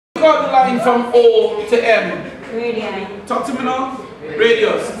call the line from O to M? Radius. Talk to me now.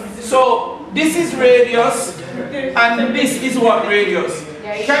 Radius. So this is radius, and this is what radius.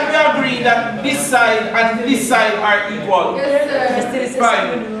 Can we agree that this side and this side are equal? Yes, sir.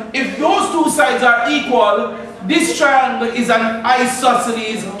 Fine. If those two sides are equal, this triangle is an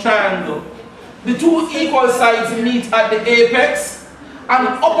isosceles triangle. The two equal sides meet at the apex, and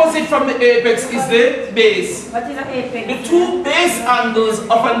opposite from the apex is the base. What is the apex? The two base angles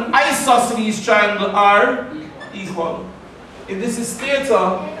of an isosceles triangle are equal. If this is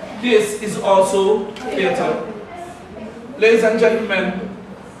theta, this is also theta. Ladies and gentlemen,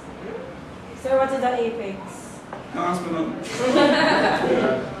 Sir, what is the apex? no, ask me none.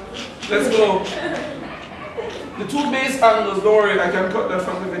 Let's go. The two base angles, don't worry, I can cut that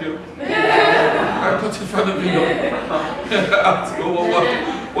from the video. I cut it from the video. Ask me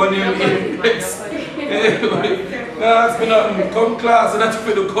what you apex. No, ask me nothing. Come class, and that's for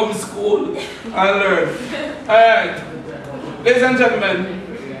you to come school and learn. Alright. Ladies and gentlemen,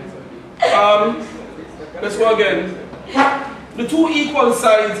 let's go again. The two equal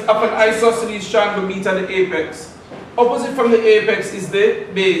sides of an isosceles triangle meet at the apex. Opposite from the apex is the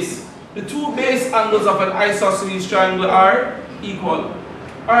base. The two base angles of an isosceles triangle are equal.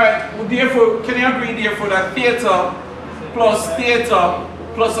 Alright, well, therefore, can you agree therefore that theta plus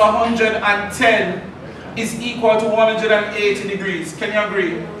 110 is equal to 180 degrees? Can you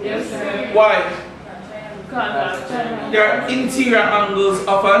agree? Yes, sir. Why? They are interior angles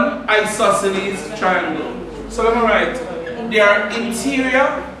of an isosceles triangle. So let me write. They are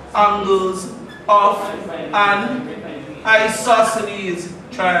interior angles of an isosceles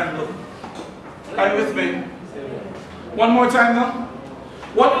triangle. Are you with me? One more time now.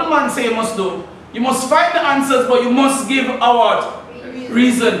 What did the man say you must do? You must find the answers, but you must give a what?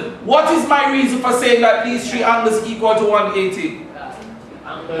 Reason. What is my reason for saying that these three angles equal to 180?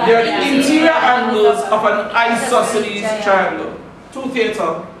 They are the interior angles of an isosceles triangle. 2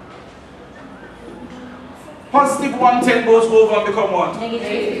 theta. Positive 110 goes over and become what?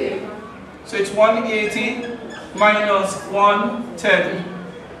 Negative. So it's 180 minus 110.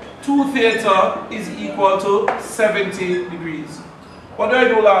 2 theta is equal to 70 degrees. What do I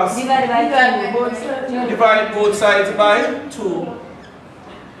do last? Divide by 2. Divide both sides by 2.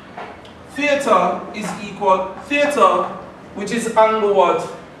 Theta is equal, theta, which is angle what?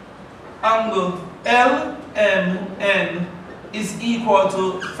 Angle LMN is equal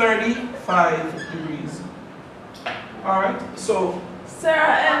to 35 degrees. Alright, so Sir,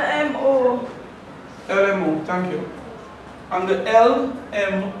 LMO. LMO, thank you. And the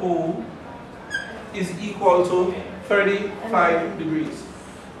LMO is equal to 35 degrees.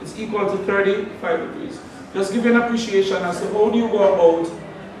 It's equal to 35 degrees. Just give you an appreciation as to how do you go about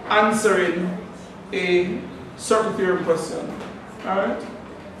answering a circle theorem question. Alright?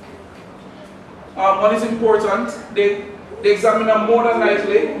 What is important, the examiner more than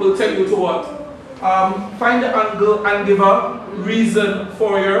likely will tell you to what? Find the angle and give a reason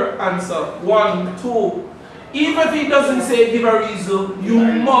for your answer. 1, 2. Even if he doesn't say give a reason, you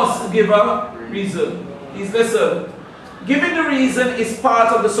must give a reason. Please listen. Giving the reason is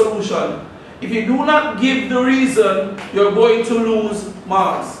part of the solution. If you do not give the reason, you're going to lose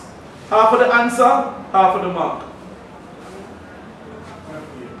marks. Half of the answer, half of the mark.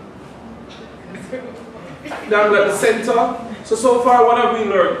 Down at the center. So far, what have we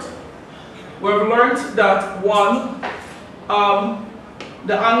learned? We've learned that one,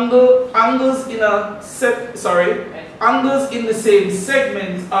 the angles in the same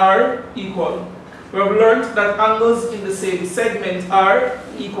segment are equal. We have learned that angles in the same segment are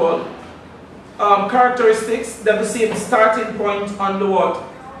equal. Characteristics, they have the same starting point on the what?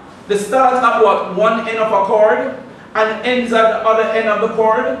 They start at what? One end of a chord and ends at the other end of the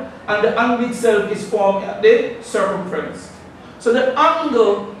chord, and the angle itself is formed at the circumference. So the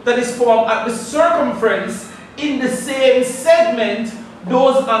angle that is formed at the circumference in the same segment,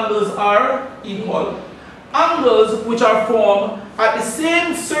 those angles are equal. Angles which are formed at the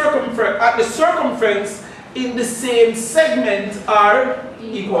same circumference in the same segment are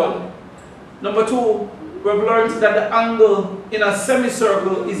equal. Number 2, we've learned that the angle in a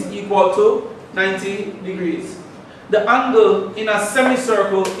semicircle is equal to 90 degrees. The angle in a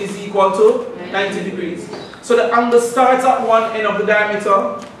semicircle is equal to 90 degrees. So the angle starts at one end of the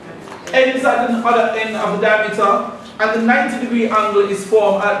diameter, ends at the other end of the diameter, and the 90-degree angle is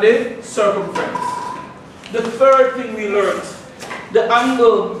formed at the circumference. The third thing we learned, the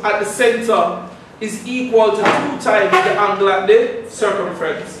angle at the center is equal to 2 times the angle at the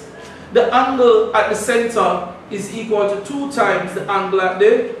circumference. The angle at the center is equal to 2 times the angle at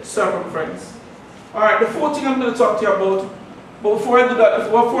the circumference. Alright, the fourth thing I'm going to talk to you about But before I do that,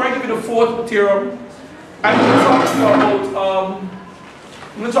 before I give you the fourth theorem, I'm going to talk to you about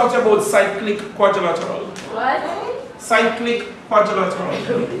I'm going to talk to you about cyclic quadrilateral. What? Cyclic quadrilateral.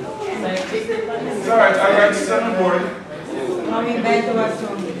 It's alright, I'll write it on the board. Mommy, back to us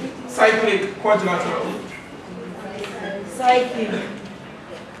soon. Cyclic quadrilateral. Cycling.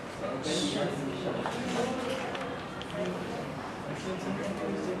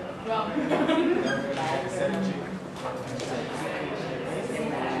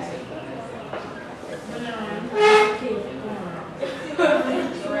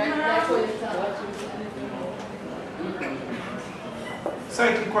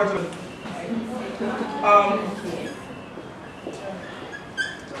 Cyclic quadrilateral.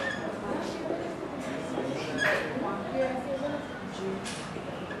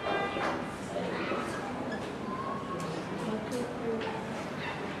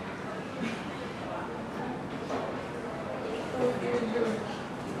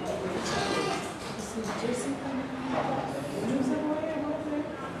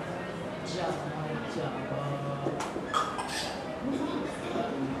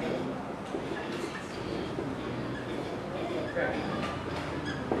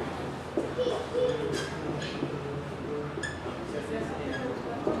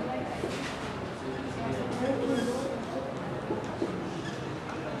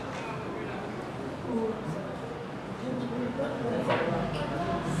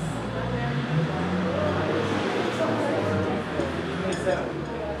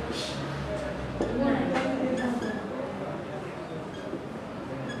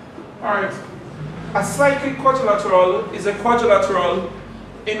 Alright. A cyclic quadrilateral is a quadrilateral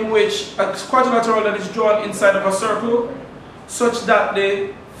in which a quadrilateral that is drawn inside of a circle such that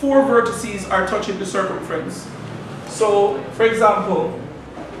the four vertices are touching the circumference. So, for example,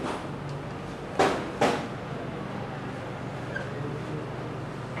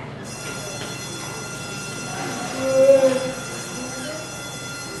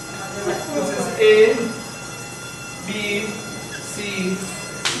 this is A, B, C,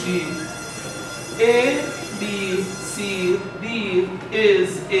 D. A, B, C, D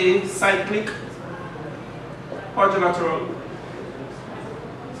is a cyclic quadrilateral.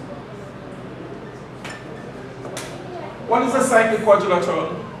 What is a cyclic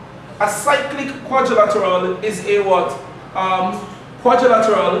quadrilateral? A cyclic quadrilateral is a what?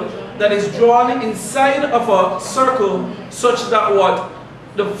 Quadrilateral that is drawn inside of a circle such that what?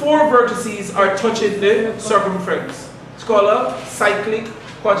 The four vertices are touching the circumference. It's called a cyclic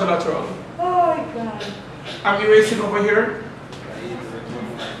quadrilateral. Oh my God. I'm erasing over here.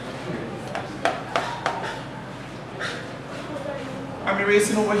 I'm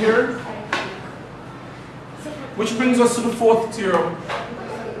erasing over here. Which brings us to the fourth theorem.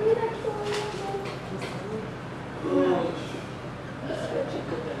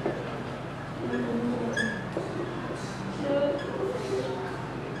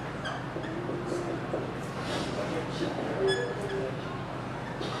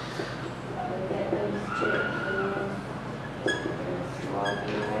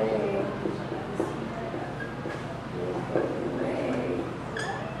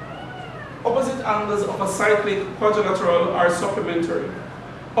 Opposite angles of a cyclic quadrilateral are supplementary.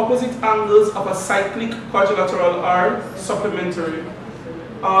 Opposite angles of a cyclic quadrilateral are supplementary.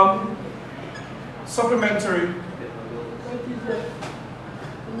 Supplementary.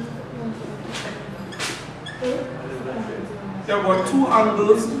 There were two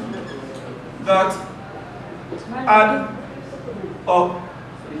angles that add up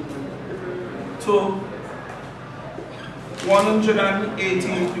to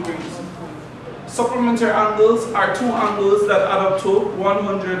 180 degrees. Supplementary angles are two angles that add up to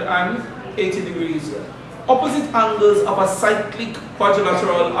 180 degrees. Opposite angles of a cyclic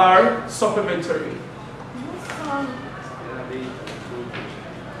quadrilateral are supplementary.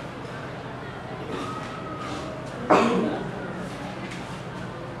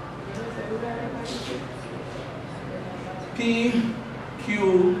 P,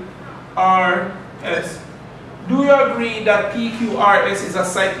 Q, R, S. Do you agree that P, Q, R, S is a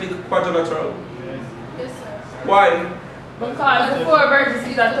cyclic quadrilateral? Yes, sir. Why? Because the four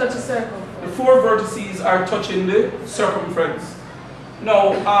vertices that touch a circle. The four vertices are touching the circumference.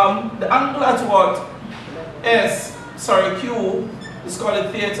 Now, the angle at what? Q is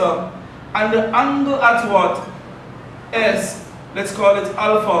called theta. And the angle at what? S, let's call it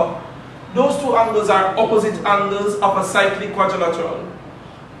alpha. Those two angles are opposite angles of a cyclic quadrilateral.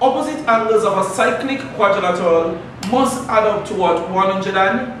 Opposite angles of a cyclic quadrilateral must add up to what?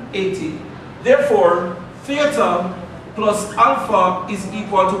 180. Therefore, theta plus alpha is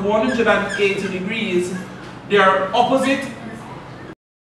equal to 180 degrees. They are opposite